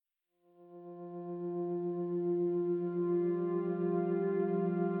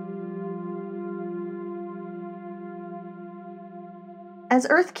As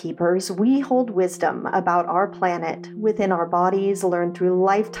Earth Keepers, we hold wisdom about our planet within our bodies learned through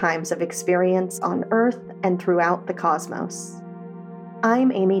lifetimes of experience on Earth and throughout the cosmos. I'm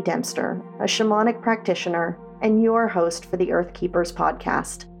Amy Dempster, a shamanic practitioner and your host for the Earth Keepers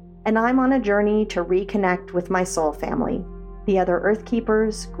podcast, and I'm on a journey to reconnect with my soul family, the other Earth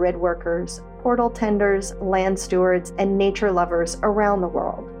Keepers, grid workers, portal tenders, land stewards, and nature lovers around the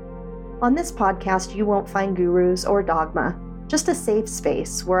world. On this podcast, you won't find gurus or dogma, just a safe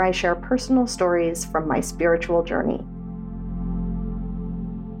space where I share personal stories from my spiritual journey.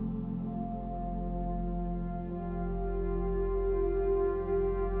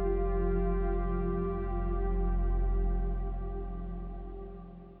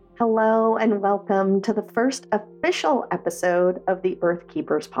 Hello and welcome to the first official episode of the Earth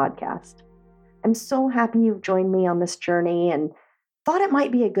Keepers podcast. I'm so happy you've joined me on this journey and thought it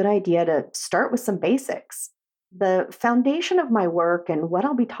might be a good idea to start with some basics. The foundation of my work and what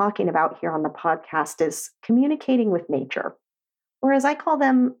I'll be talking about here on the podcast is communicating with nature, or as I call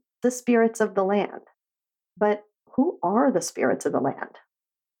them, the spirits of the land. But who are the spirits of the land?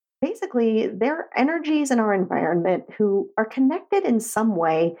 Basically, they're energies in our environment who are connected in some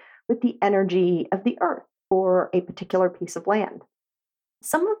way with the energy of the earth or a particular piece of land.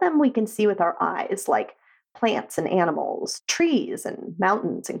 Some of them we can see with our eyes, like plants and animals, trees and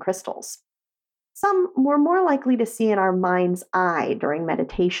mountains and crystals. Some we're more likely to see in our mind's eye during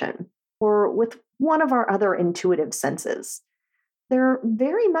meditation, or with one of our other intuitive senses. They're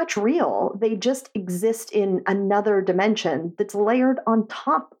very much real. They just exist in another dimension that's layered on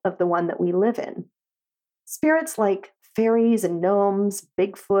top of the one that we live in. Spirits like fairies and gnomes,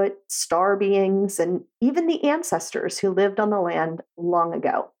 Bigfoot, star beings, and even the ancestors who lived on the land long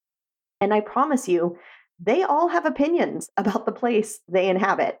ago. And I promise you, they all have opinions about the place they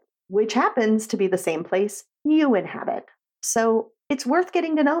inhabit, which happens to be the same place you inhabit. So it's worth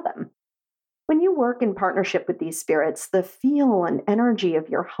getting to know them. When you work in partnership with these spirits, the feel and energy of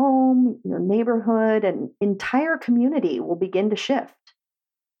your home, your neighborhood, and entire community will begin to shift.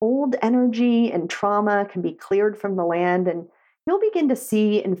 Old energy and trauma can be cleared from the land, and you'll begin to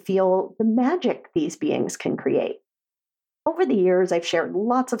see and feel the magic these beings can create. Over the years, I've shared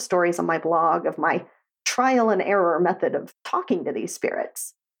lots of stories on my blog of my trial and error method of talking to these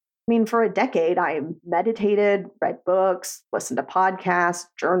spirits. For a decade, I meditated, read books, listened to podcasts,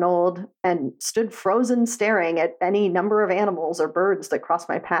 journaled, and stood frozen staring at any number of animals or birds that crossed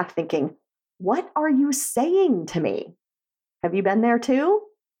my path thinking, what are you saying to me? Have you been there too?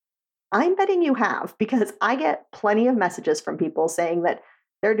 I'm betting you have, because I get plenty of messages from people saying that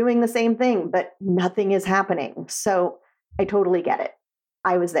they're doing the same thing, but nothing is happening. So I totally get it.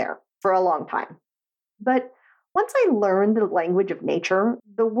 I was there for a long time. But once I learned the language of nature,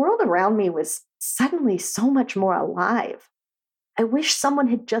 the world around me was suddenly so much more alive. I wish someone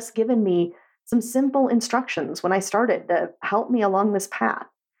had just given me some simple instructions when I started to help me along this path.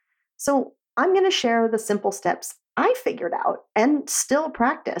 So I'm going to share the simple steps I figured out and still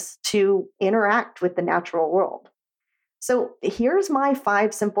practice to interact with the natural world. So here's my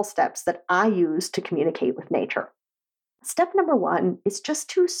 5 simple steps that I use to communicate with nature. Step number 1 is just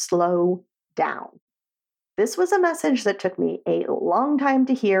to slow down. This was a message that took me a long time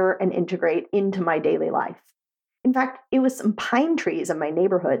to hear and integrate into my daily life. In fact, it was some pine trees in my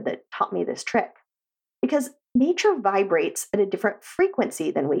neighborhood that taught me this trick. Because nature vibrates at a different frequency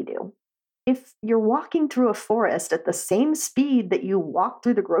than we do. If you're walking through a forest at the same speed that you walk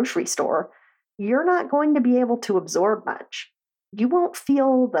through the grocery store, you're not going to be able to absorb much. You won't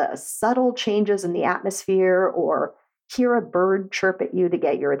feel the subtle changes in the atmosphere or hear a bird chirp at you to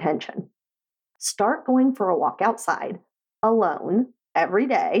get your attention. Start going for a walk outside, alone, every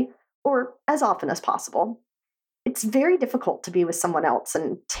day, or as often as possible. It's very difficult to be with someone else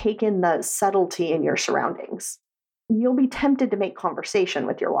and take in the subtlety in your surroundings. You'll be tempted to make conversation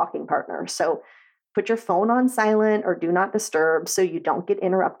with your walking partner, so put your phone on silent or do not disturb so you don't get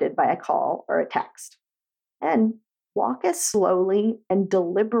interrupted by a call or a text. And walk as slowly and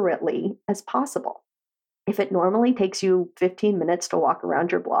deliberately as possible. If it normally takes you 15 minutes to walk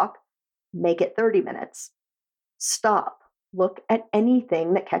around your block, make it 30 minutes. Stop, look at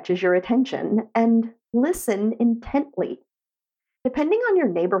anything that catches your attention, and listen intently. Depending on your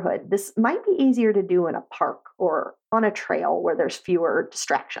neighborhood, this might be easier to do in a park or on a trail where there's fewer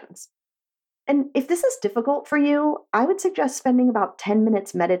distractions. And if this is difficult for you, I would suggest spending about 10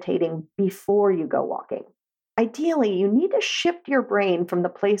 minutes meditating before you go walking. Ideally, you need to shift your brain from the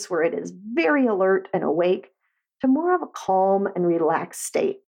place where it is very alert and awake to more of a calm and relaxed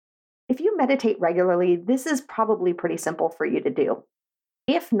state. If you meditate regularly, this is probably pretty simple for you to do.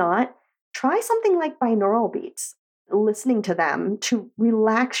 If not, try something like binaural beats. listening to them to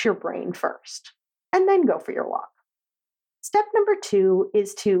relax your brain first, and then go for your walk. Step number 2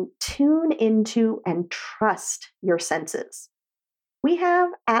 is to tune into and trust your senses. We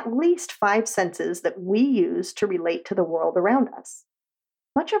have at least 5 senses that we use to relate to the world around us.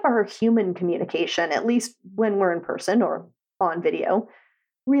 Much of our human communication, at least when we're in person or on video,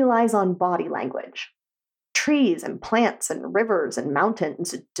 relies on body language. Trees and plants and rivers and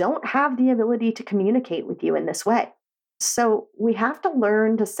mountains don't have the ability to communicate with you in this way. So we have to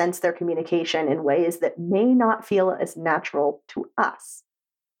learn to sense their communication in ways that may not feel as natural to us.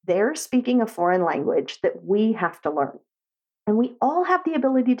 They're speaking a foreign language that we have to learn. And we all have the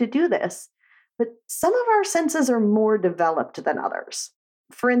ability to do this, but some of our senses are more developed than others.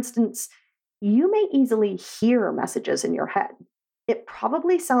 For instance, you may easily hear messages in your head. It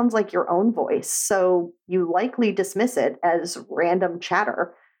probably sounds like your own voice, so you likely dismiss it as random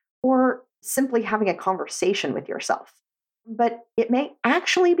chatter or simply having a conversation with yourself. But it may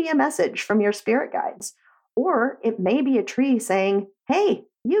actually be a message from your spirit guides, or it may be a tree saying, "Hey,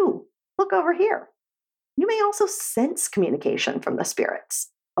 you, look over here." You may also sense communication from the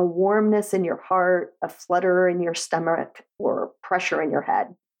spirits, a warmness in your heart, a flutter in your stomach, or pressure in your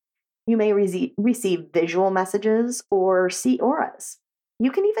head. You may receive visual messages or see auras.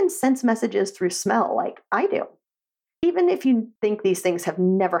 You can even sense messages through smell, like I do. Even if you think these things have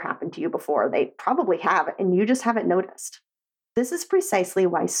never happened to you before, they probably have, and you just haven't noticed. This is precisely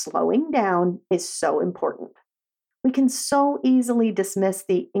why slowing down is so important. We can so easily dismiss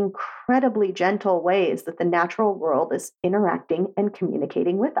the incredibly gentle ways that the natural world is interacting and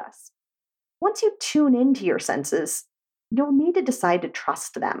communicating with us. Once you tune into your senses, you'll need to decide to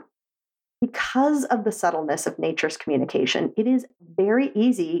trust them. Because of the subtleness of nature's communication, it is very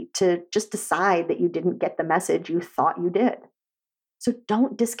easy to just decide that you didn't get the message you thought you did. So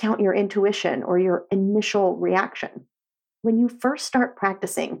don't discount your intuition or your initial reaction. When you first start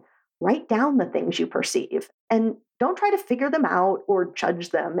practicing, write down the things you perceive and don't try to figure them out or judge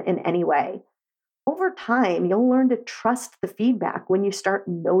them in any way. Over time, you'll learn to trust the feedback when you start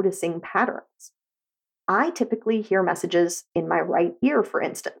noticing patterns. I typically hear messages in my right ear, for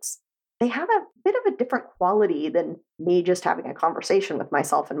instance. They have a bit of a different quality than me just having a conversation with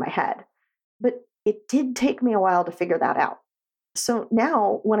myself in my head. But it did take me a while to figure that out. So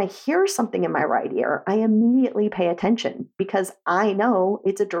now, when I hear something in my right ear, I immediately pay attention because I know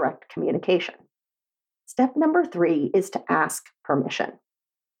it's a direct communication. Step number 3 is to ask permission.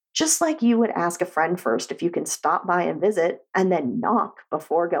 Just like you would ask a friend first if you can stop by and visit, and then knock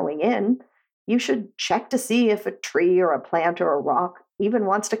before going in, you should check to see if a tree or a plant or a rock even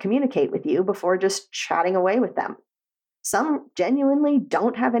wants to communicate with you before just chatting away with them. Some genuinely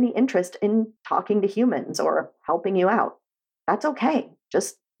don't have any interest in talking to humans or helping you out. That's okay.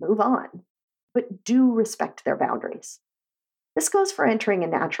 Just move on. But do respect their boundaries. This goes for entering a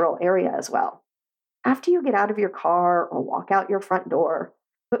natural area as well. After you get out of your car or walk out your front door,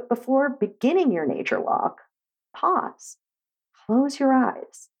 but before beginning your nature walk, pause, close your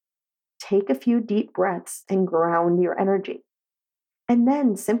eyes, take a few deep breaths and ground your energy. And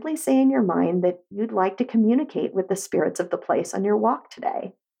then simply say in your mind that you'd like to communicate with the spirits of the place on your walk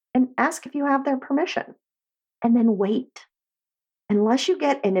today and ask if you have their permission. And then wait. Unless you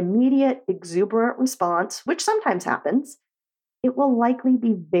get an immediate, exuberant response, which sometimes happens, it will likely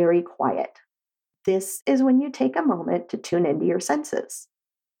be very quiet. This is when you take a moment to tune into your senses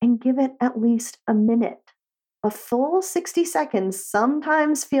and give it at least a minute. A full 60 seconds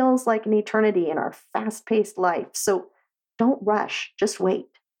sometimes feels like an eternity in our fast-paced life, so don't rush, just wait.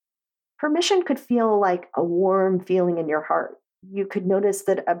 Permission could feel like a warm feeling in your heart. You could notice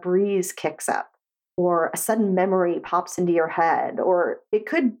that a breeze kicks up, or a sudden memory pops into your head, or it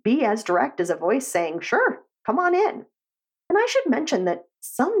could be as direct as a voice saying, "Sure, come on in." And I should mention that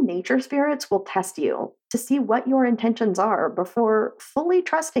some nature spirits will test you to see what your intentions are before fully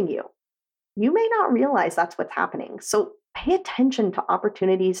trusting you. You may not realize that's what's happening, so pay attention to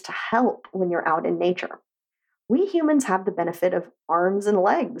opportunities to help when you're out in nature. We humans have the benefit of arms and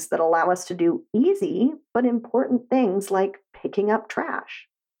legs that allow us to do easy but important things like picking up trash.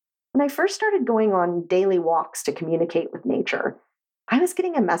 When I first started going on daily walks to communicate with nature, I was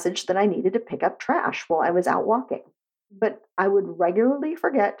getting a message that I needed to pick up trash while I was out walking. But I would regularly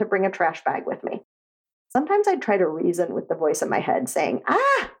forget to bring a trash bag with me. Sometimes I'd try to reason with the voice in my head saying,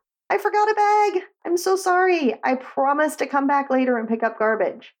 I forgot a bag. I'm so sorry. I promised to come back later and pick up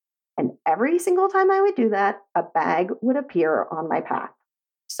garbage." And every single time I would do that, a bag would appear on my path.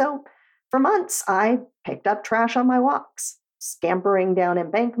 So for months, I picked up trash on my walks, scampering down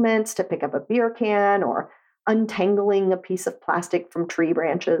embankments to pick up a beer can or untangling a piece of plastic from tree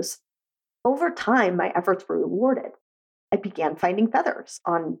branches. Over time, my efforts were rewarded. I began finding feathers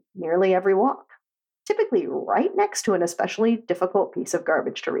on nearly every walk, typically right next to an especially difficult piece of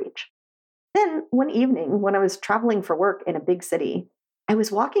garbage to reach. Then, one evening, when I was traveling for work in a big city, I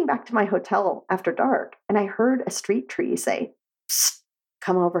was walking back to my hotel after dark and I heard a street tree say, "Psst,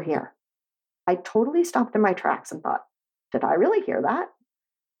 come over here." I totally stopped in my tracks and thought, did I really hear that?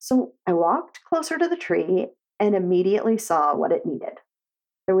 So I walked closer to the tree and immediately saw what it needed.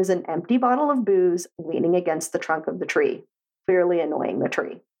 There was an empty bottle of booze leaning against the trunk of the tree, clearly annoying the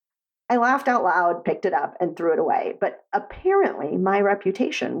tree. I laughed out loud, picked it up, and threw it away, but apparently my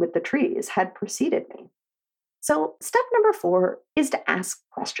reputation with the trees had preceded me. So step number 4 is to ask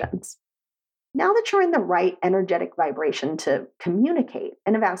questions. Now that you're in the right energetic vibration to communicate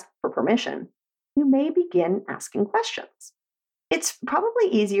and have asked for permission, you may begin asking questions. It's probably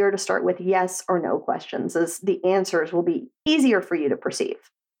easier to start with yes or no questions, as the answers will be easier for you to perceive.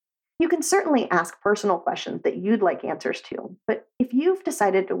 You can certainly ask personal questions that you'd like answers to, but if you've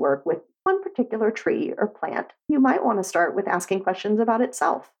decided to work with one particular tree or plant, you might want to start with asking questions about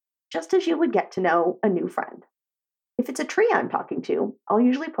itself, just as you would get to know a new friend. If it's a tree I'm talking to, I'll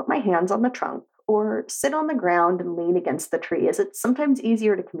usually put my hands on the trunk or sit on the ground and lean against the tree, as it's sometimes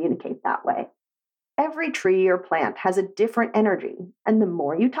easier to communicate that way. Every tree or plant has a different energy, and the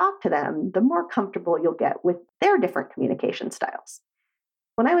more you talk to them, the more comfortable you'll get with their different communication styles.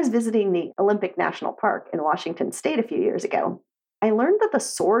 When I was visiting the Olympic National Park in Washington State a few years ago, I learned that the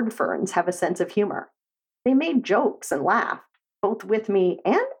sword ferns have a sense of humor. They made jokes and laughed, both with me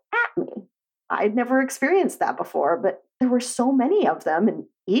and at me. I'd never experienced that before, but there were so many of them, and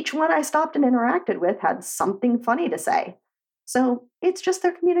each one I stopped and interacted with had something funny to say. So it's just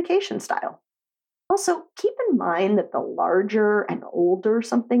their communication style. Also, keep in mind that the larger and older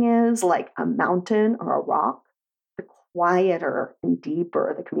something is, like a mountain or a rock, the quieter and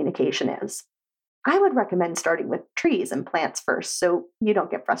deeper the communication is. I would recommend starting with trees and plants first so you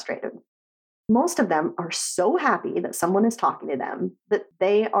don't get frustrated. Most of them are so happy that someone is talking to them that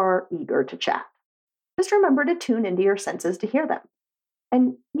they are eager to chat. Just remember to tune into your senses to hear them.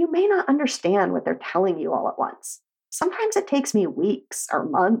 And you may not understand what they're telling you all at once. Sometimes it takes me weeks or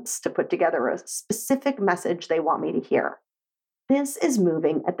months to put together a specific message they want me to hear. This is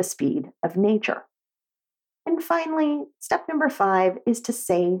moving at the speed of nature. And finally, step number 5 is to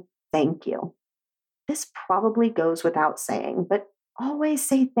say thank you. This probably goes without saying, but always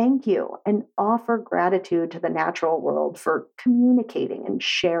say thank you and offer gratitude to the natural world for communicating and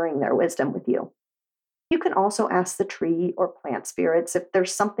sharing their wisdom with you. You can also ask the tree or plant spirits if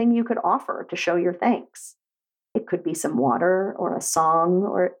there's something you could offer to show your thanks. It could be some water or a song,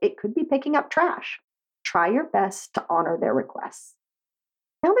 or it could be picking up trash. Try your best to honor their requests.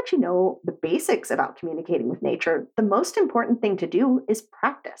 Now that you know the basics about communicating with nature, the most important thing to do is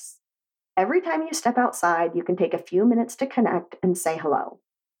practice. Every time you step outside, you can take a few minutes to connect and say hello.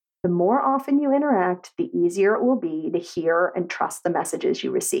 The more often you interact, the easier it will be to hear and trust the messages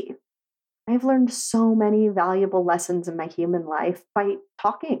you receive. I've learned so many valuable lessons in my human life by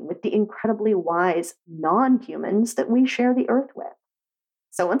talking with the incredibly wise non-humans that we share the earth with.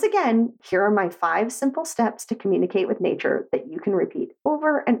 So once again, here are my 5 simple steps to communicate with nature that you can repeat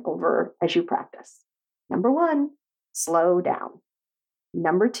over and over as you practice. Number 1, slow down.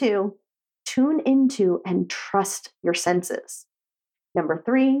 Number 2, tune into and trust your senses. Number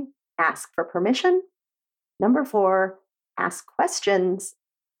 3, ask for permission. Number 4, ask questions.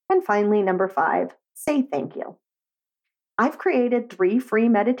 And finally, number 5, say thank you. I've created 3 free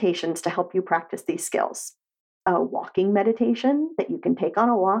meditations to help you practice these skills. A walking meditation that you can take on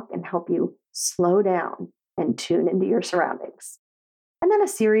a walk and help you slow down and tune into your surroundings. And then a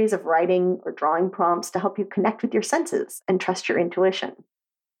series of writing or drawing prompts to help you connect with your senses and trust your intuition.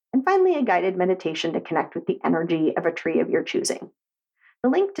 And finally, a guided meditation to connect with the energy of a tree of your choosing. The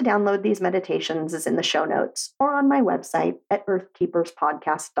link to download these meditations is in the show notes or on my website at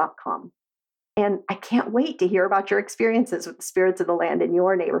earthkeeperspodcast.com. And I can't wait to hear about your experiences with the spirits of the land in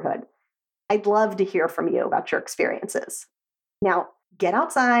your neighborhood. I'd love to hear from you about your experiences. Now, get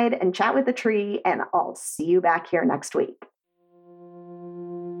outside and chat with the tree, and I'll see you back here next week.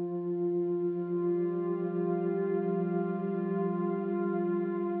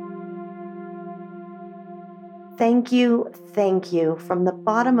 Thank you from the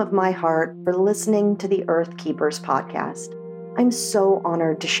bottom of my heart for listening to the Earth Keepers podcast. I'm so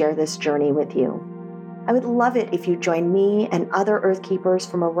honored to share this journey with you. I would love it if you join me and other Earth Keepers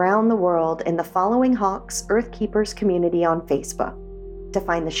from around the world in the Following Hawks Earth Keepers community on Facebook. To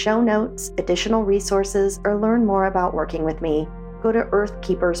find the show notes, additional resources, or learn more about working with me, go to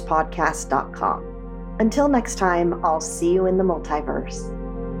earthkeeperspodcast.com. Until next time, I'll see you in the multiverse.